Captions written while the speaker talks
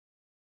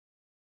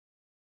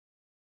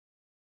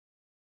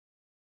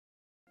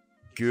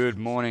Good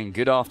morning,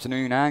 good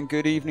afternoon and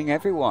good evening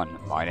everyone.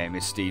 My name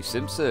is Steve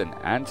Simpson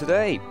and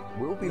today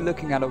we'll be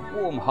looking at a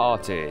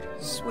warm-hearted,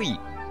 sweet,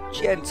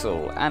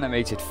 gentle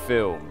animated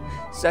film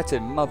set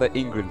in Mother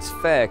England's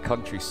fair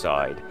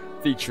countryside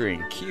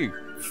featuring cute,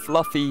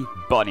 fluffy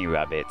bunny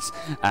rabbits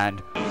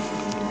and...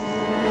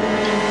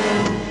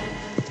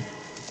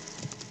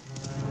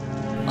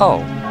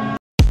 Oh.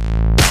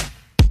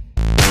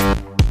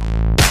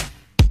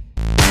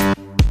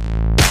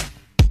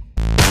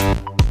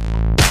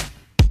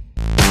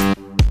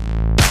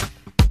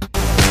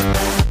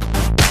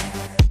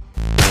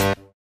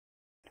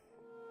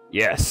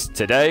 Yes,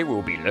 today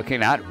we'll be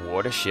looking at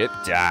Watership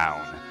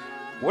Down.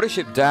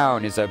 Watership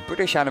Down is a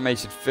British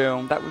animated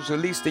film that was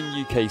released in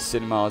UK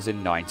cinemas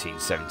in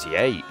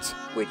 1978,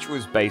 which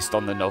was based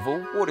on the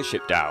novel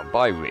Watership Down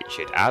by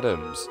Richard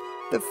Adams.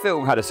 The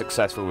film had a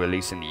successful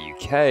release in the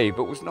UK,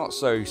 but was not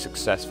so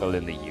successful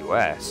in the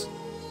US.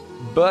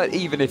 But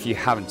even if you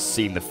haven't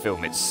seen the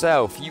film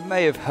itself, you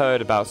may have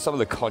heard about some of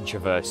the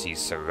controversies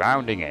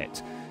surrounding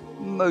it.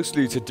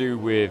 Mostly to do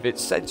with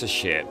its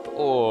censorship,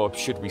 or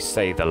should we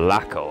say the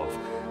lack of,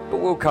 but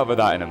we'll cover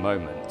that in a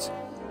moment.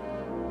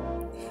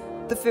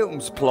 The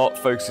film's plot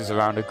focuses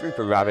around a group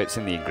of rabbits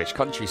in the English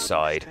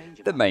countryside.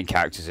 The main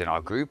characters in our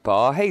group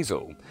are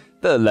Hazel,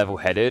 the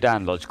level-headed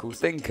and logical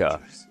thinker,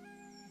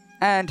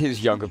 and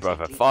his younger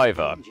brother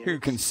Fiver, who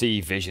can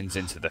see visions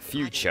into the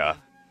future.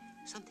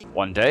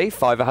 One day,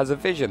 Fiver has a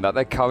vision that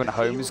their current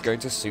home is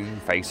going to soon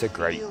face a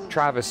great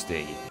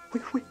travesty.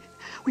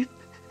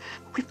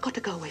 We've got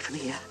to go away from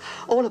here.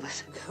 All of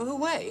us. Go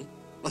away?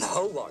 Well, the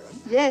whole warren?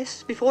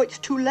 Yes, before it's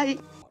too late.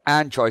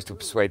 And tries to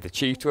persuade the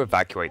chief to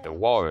evacuate the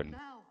warren.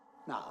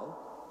 Now,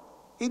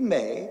 in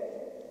May,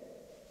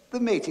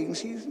 the mating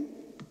season.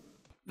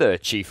 The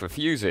chief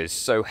refuses,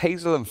 so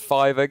Hazel and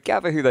Fiver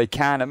gather who they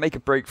can and make a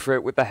break for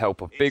it with the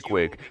help of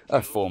Bigwig,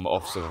 a former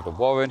officer of the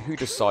warren who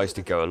decides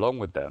to go along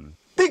with them.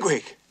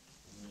 Bigwig!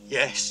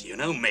 Yes, you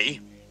know me.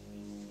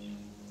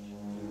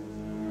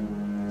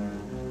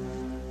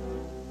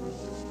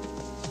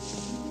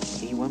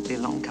 He won't be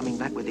long coming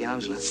back with the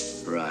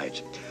Owsler.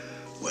 Right.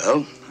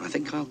 Well, I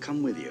think I'll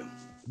come with you.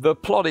 The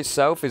plot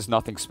itself is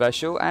nothing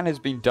special and has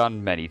been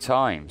done many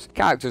times.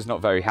 Characters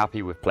not very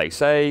happy with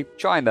place A,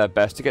 trying their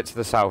best to get to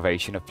the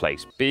salvation of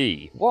place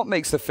B. What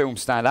makes the film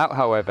stand out,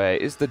 however,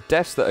 is the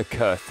deaths that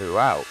occur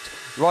throughout.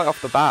 Right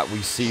off the bat, we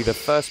see the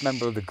first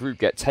member of the group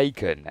get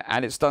taken,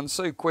 and it's done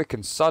so quick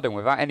and sudden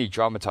without any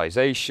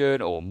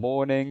dramatization or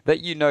mourning that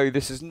you know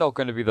this is not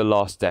going to be the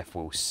last death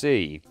we'll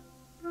see.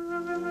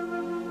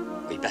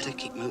 We better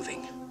keep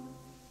moving.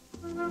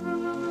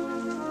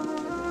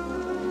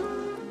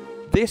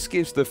 This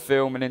gives the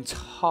film an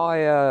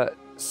entire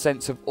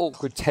sense of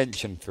awkward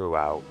tension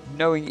throughout,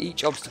 knowing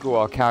each obstacle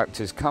our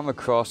characters come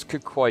across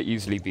could quite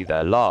easily be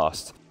their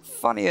last.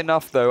 Funny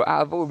enough though,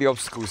 out of all the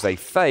obstacles they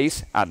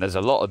face, and there's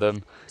a lot of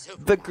them,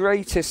 the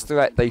greatest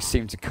threat they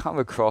seem to come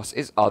across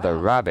is other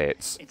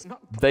rabbits.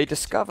 They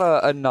discover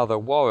another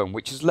warren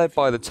which is led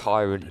by the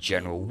tyrant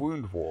General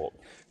Woundwort,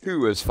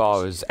 who, as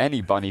far as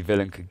any bunny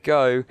villain could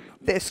go,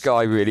 this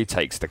guy really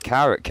takes the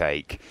carrot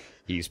cake.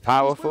 He's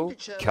powerful,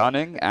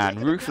 cunning,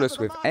 and ruthless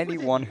with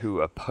anyone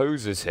who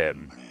opposes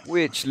him.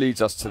 Which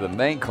leads us to the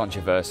main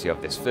controversy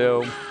of this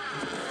film.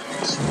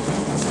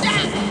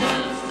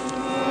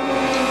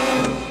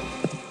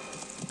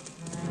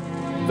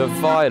 The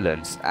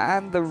violence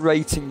and the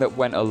rating that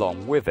went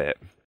along with it.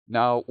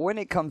 Now, when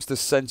it comes to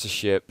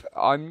censorship,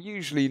 I'm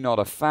usually not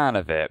a fan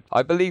of it.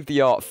 I believe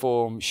the art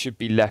form should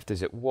be left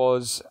as it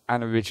was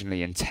and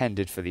originally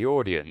intended for the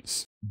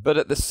audience. But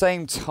at the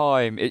same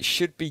time, it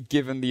should be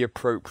given the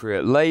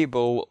appropriate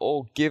label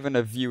or given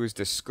a viewer's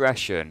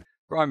discretion.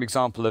 Prime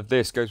example of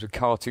this goes with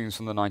cartoons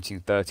from the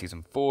 1930s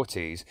and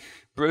 40s.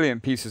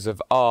 Brilliant pieces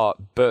of art,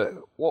 but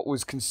what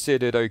was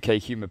considered okay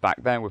humour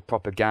back then with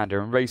propaganda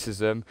and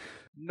racism,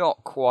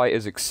 not quite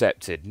as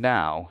accepted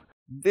now.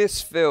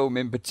 This film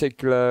in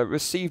particular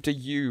received a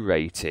U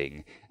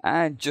rating,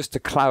 and just to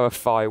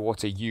clarify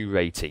what a U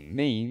rating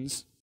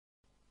means...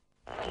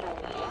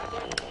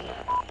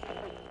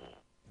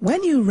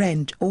 When you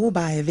rent or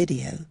buy a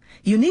video,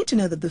 you need to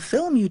know that the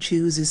film you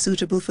choose is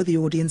suitable for the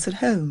audience at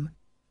home.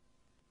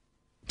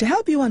 To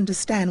help you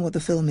understand what the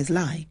film is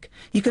like,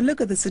 you can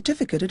look at the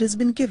certificate it has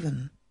been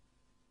given.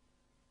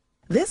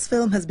 This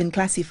film has been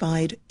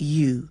classified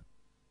U.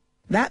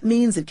 That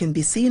means it can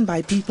be seen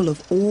by people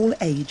of all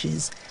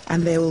ages,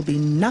 and there will be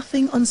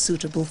nothing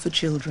unsuitable for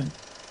children.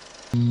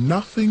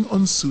 Nothing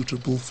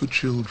unsuitable for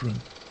children.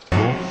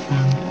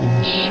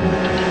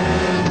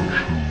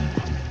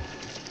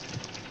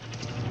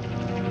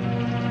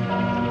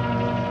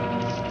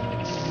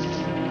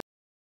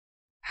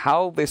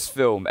 How this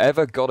film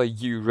ever got a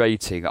U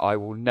rating I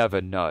will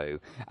never know,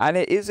 and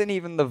it isn't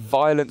even the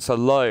violence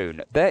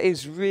alone. There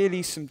is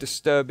really some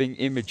disturbing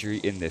imagery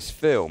in this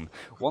film.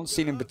 One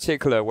scene in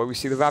particular where we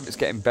see the rabbits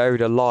getting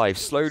buried alive,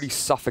 slowly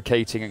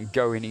suffocating and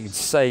going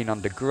insane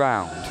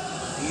underground.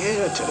 The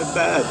air turned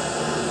bad.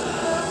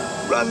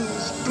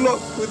 Runs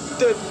blocked with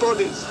dead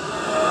bodies.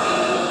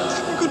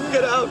 We couldn't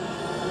get out.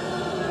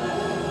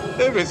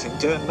 Everything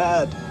turned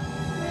mad.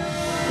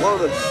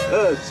 Water,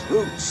 earth,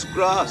 roots,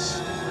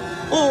 grass,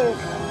 all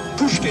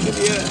pushed into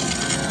the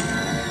air.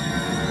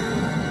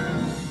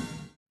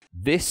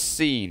 This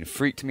scene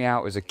freaked me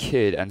out as a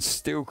kid and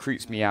still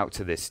creeps me out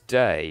to this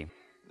day.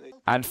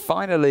 And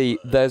finally,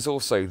 there's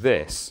also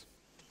this.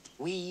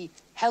 We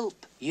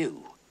help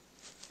you.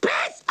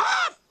 Piss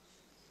off!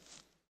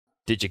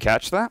 Did you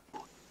catch that?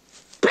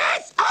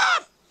 Piss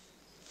off!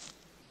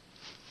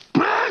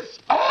 Piss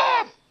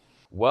off!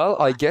 Well,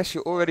 I guess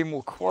you're already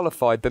more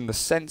qualified than the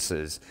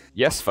censors.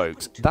 Yes,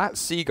 folks, that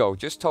seagull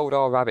just told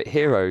our rabbit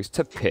heroes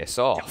to piss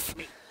off.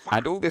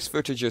 And all this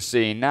footage you're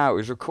seeing now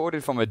is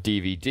recorded from a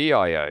DVD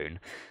I own.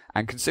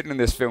 And considering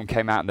this film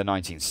came out in the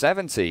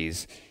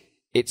 1970s,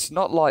 it's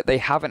not like they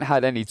haven't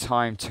had any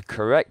time to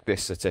correct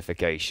this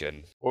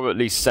certification, or at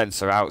least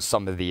censor out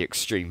some of the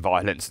extreme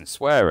violence and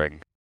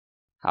swearing.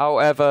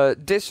 However,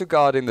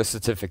 disregarding the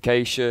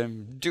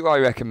certification, do I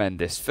recommend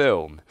this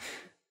film?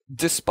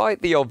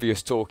 Despite the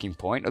obvious talking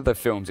point of the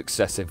film's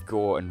excessive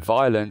gore and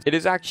violence, it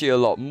is actually a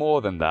lot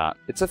more than that.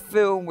 It's a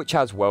film which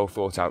has well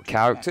thought out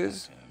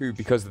characters, who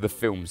because of the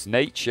film's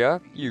nature,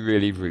 you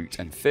really root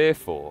and fear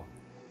for.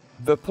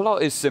 The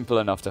plot is simple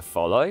enough to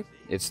follow,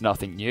 it's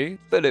nothing new,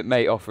 but it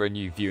may offer a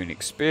new viewing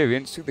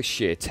experience through the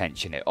sheer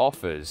tension it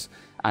offers,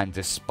 and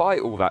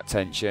despite all that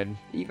tension,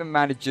 even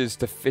manages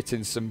to fit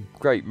in some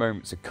great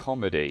moments of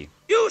comedy.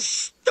 You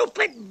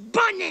stupid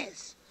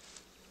bunnies!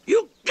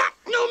 You got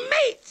no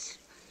mates!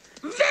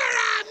 Where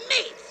are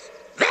mates?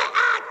 Where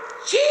are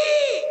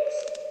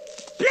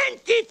chicks?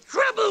 Plenty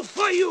trouble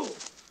for you!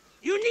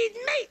 You need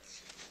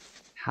mates!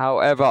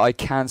 However, I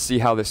can see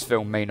how this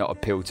film may not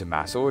appeal to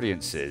mass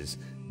audiences.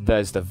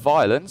 There's the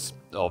violence,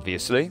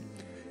 obviously,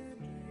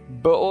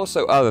 but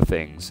also other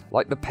things,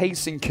 like the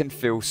pacing can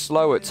feel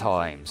slow at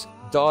times.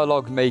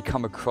 Dialogue may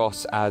come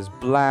across as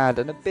bland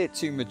and a bit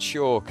too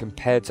mature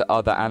compared to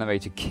other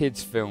animated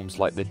kids films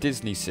like the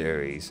Disney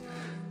series.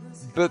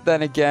 But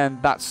then again,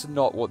 that's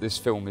not what this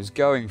film is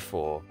going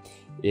for.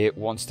 It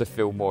wants to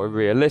feel more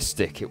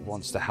realistic, it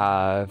wants to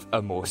have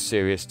a more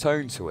serious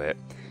tone to it.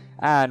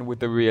 And with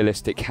the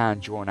realistic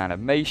hand-drawn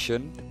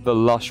animation, the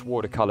lush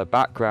watercolour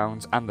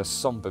backgrounds and the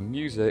somber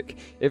music,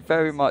 it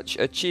very much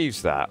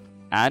achieves that.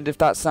 And if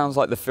that sounds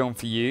like the film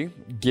for you,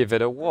 give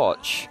it a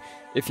watch.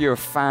 If you're a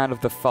fan of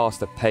the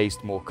faster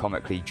paced, more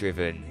comically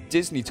driven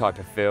Disney type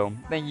of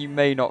film, then you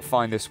may not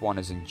find this one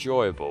as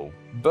enjoyable.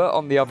 But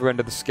on the other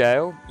end of the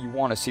scale, you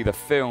want to see the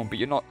film but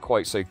you're not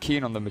quite so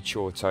keen on the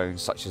mature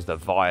tones such as the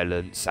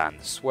violence and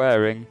the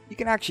swearing, you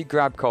can actually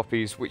grab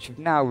copies which have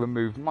now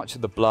removed much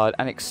of the blood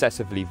and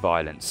excessively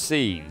violent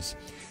scenes.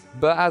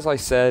 But as I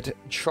said,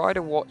 try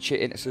to watch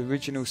it in its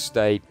original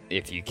state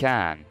if you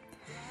can.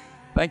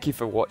 Thank you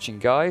for watching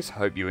guys,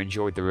 hope you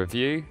enjoyed the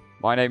review.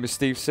 My name is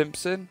Steve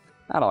Simpson,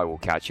 and I will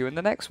catch you in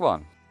the next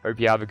one. Hope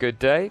you have a good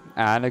day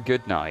and a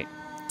good night.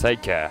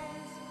 Take care.